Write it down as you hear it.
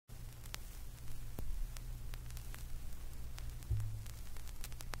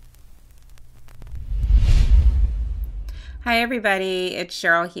Hi everybody, it's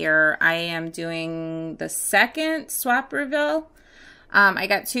Cheryl here. I am doing the second swap reveal. I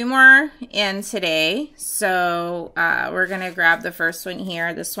got two more in today, so we're gonna grab the first one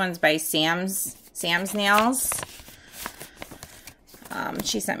here. This one's by Sam's Nails.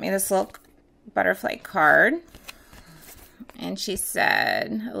 She sent me this little butterfly card, and she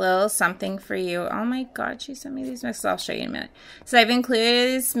said a little something for you. Oh my God, she sent me these mixes. I'll show you in a minute. So I've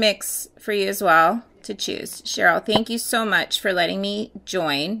included this mix for you as well to choose. Cheryl, thank you so much for letting me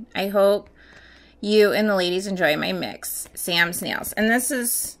join. I hope you and the ladies enjoy my mix. Sam's Nails. And this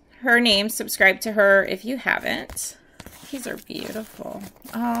is her name. Subscribe to her if you haven't. These are beautiful.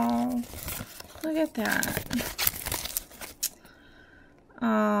 Oh, look at that.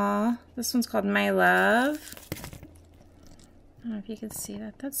 Aw, this one's called My Love. I don't know if you can see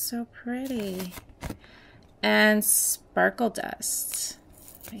that. That's so pretty. And Sparkle Dust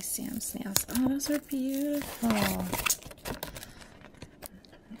by Sam's Nails. Oh, those are beautiful.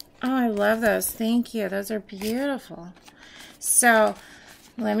 Oh, I love those. Thank you. Those are beautiful. So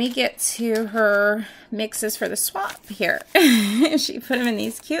let me get to her mixes for the swap here. She put them in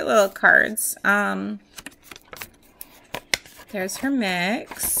these cute little cards. There's her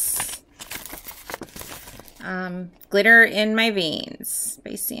mix. Glitter in My Veins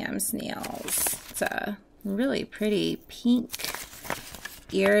by Sam's Nails. It's a really pretty pink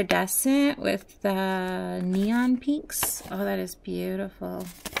iridescent with the neon pinks. Oh, that is beautiful.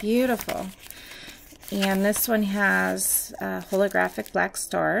 Beautiful. And this one has holographic black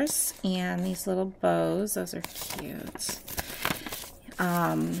stars and these little bows. Those are cute.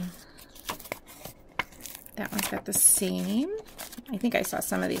 That one's got the same. I think I saw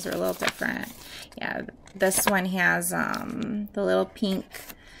some of these are a little different. Yeah, this one has the little pink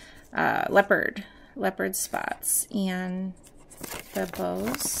leopard spots and the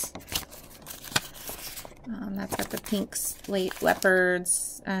bows. That's got the pink slate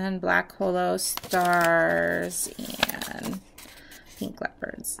leopards and black holo stars and pink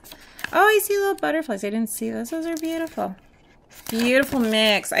leopards. Oh, I see little butterflies. I didn't see those. Those are beautiful. Beautiful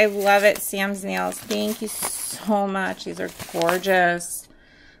mix. I love it, Sam's Nails. Thank you so much. These are gorgeous.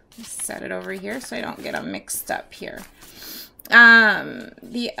 Set it over here so I don't get them mixed up here.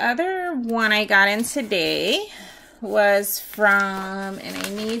 The other one I got in today was from, and I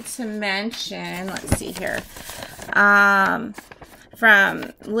need to mention, let's see here,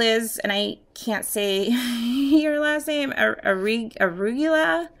 from Liz, and I can't say your last name,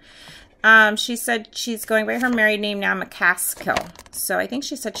 Arugula. She said she's going by her married name now, McCaskill. So I think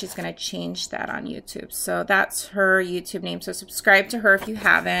she said she's going to change that on YouTube. So that's her YouTube name. So subscribe to her if you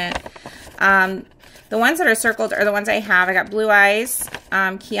haven't. The ones that are circled are the ones I have. I got Blue Eyes,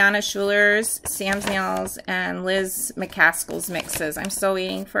 Kiana Schuler's, Sam's Nails, and Liz McCaskill's mixes. I'm still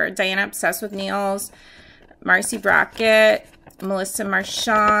waiting for Diana Obsessed with Nails, Marcy Brockett, Melissa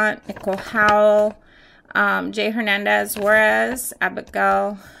Marchant, Nicole Howell, Jay Hernandez Juarez,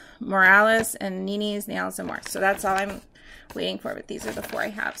 Abigail Morales, and Nini's Nails and More. So that's all I'm waiting for, but these are the four I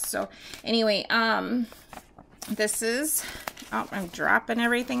have. So anyway, this is, oh, I'm dropping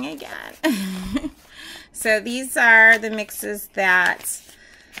everything again. So these are the mixes that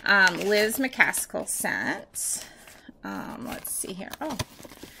Liz McCaskill sent. Let's see here. Oh,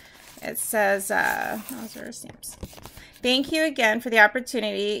 it says, those are her stamps. Thank you again for the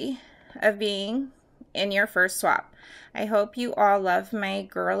opportunity of being in your first swap. I hope you all love my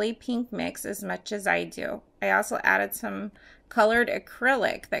girly pink mix as much as I do. I also added some colored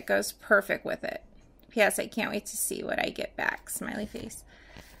acrylic that goes perfect with it. P.S. I can't wait to see what I get back. Smiley face.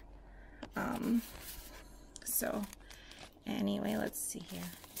 So anyway, let's see here.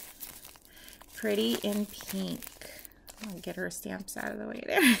 Pretty in pink. I'll get her stamps out of the way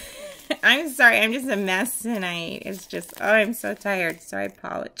there. I'm sorry, I'm just a mess tonight. It's just, oh, I'm so tired, so I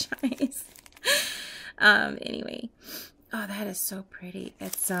apologize. Anyway, oh, that is so pretty.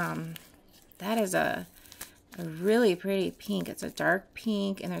 It's that is a really pretty pink. It's a dark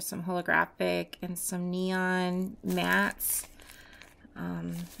pink, and there's some holographic and some neon mattes. I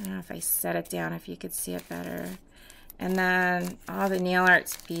don't know if I set it down, if you could see it better. And then, oh, the nail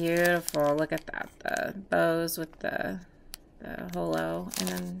art's beautiful. Look at that, the bows with the holo, and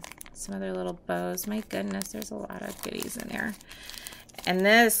then some other little bows. My goodness, there's a lot of goodies in there. And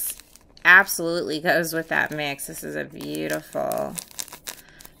this absolutely goes with that mix. This is a beautiful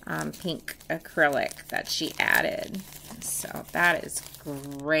pink acrylic that she added. So that is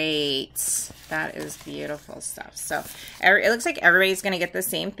great. That is beautiful stuff. So it looks like everybody's going to get the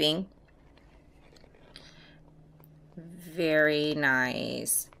same thing. Very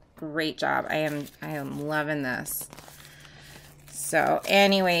nice. Great job. I am loving this. So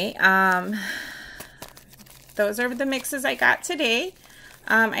anyway, those are the mixes I got today.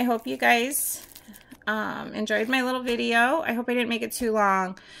 I hope you guys enjoyed my little video. I hope I didn't make it too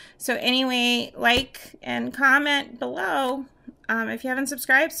long. So anyway, like and comment below. If you haven't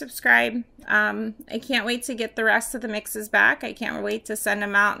subscribed, subscribe. I can't wait to get the rest of the mixes back. I can't wait to send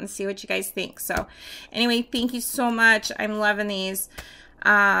them out and see what you guys think. So anyway, thank you so much. I'm loving these.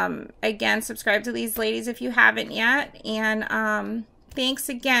 Again, subscribe to these ladies if you haven't yet. And thanks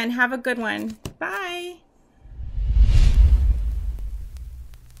again. Have a good one. Bye.